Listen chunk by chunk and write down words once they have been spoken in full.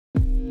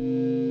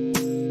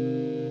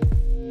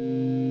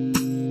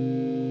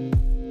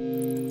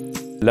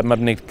لما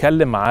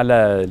بنتكلم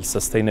على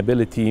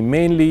sustainability,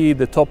 mainly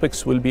the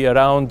topics will be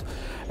around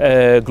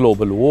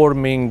global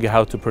warming,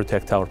 how to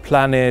protect our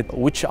planet,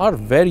 which are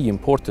very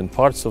important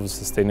parts of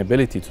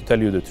sustainability, to tell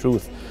you the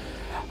truth.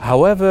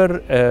 However,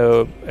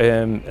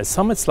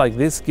 summits like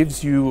this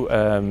gives you,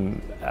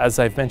 as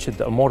I've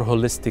mentioned, a more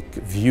holistic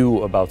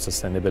view about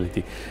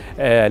sustainability.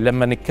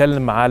 لما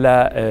نتكلم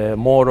على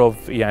more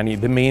of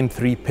يعني the main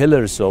three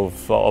pillars of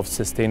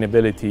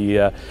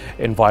sustainability,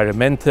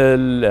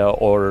 environmental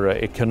or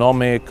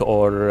economic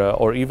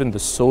or even the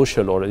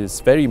social, or it's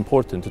very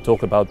important to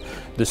talk about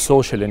the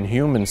social and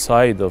human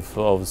side of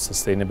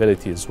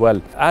sustainability as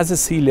well. As a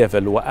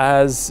C-level or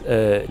as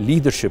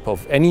leadership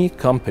of any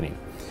company,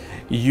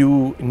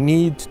 you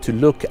need to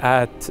look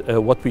at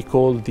what we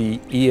call the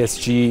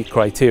ESG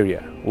criteria,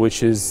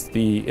 which is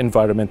the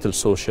environmental,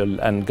 social,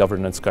 and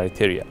governance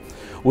criteria,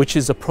 which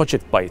is a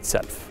project by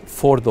itself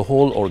for the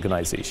whole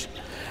organization.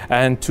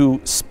 And to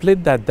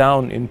split that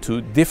down into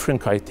different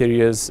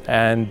criteria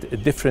and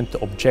different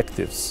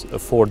objectives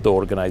for the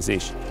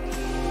organization.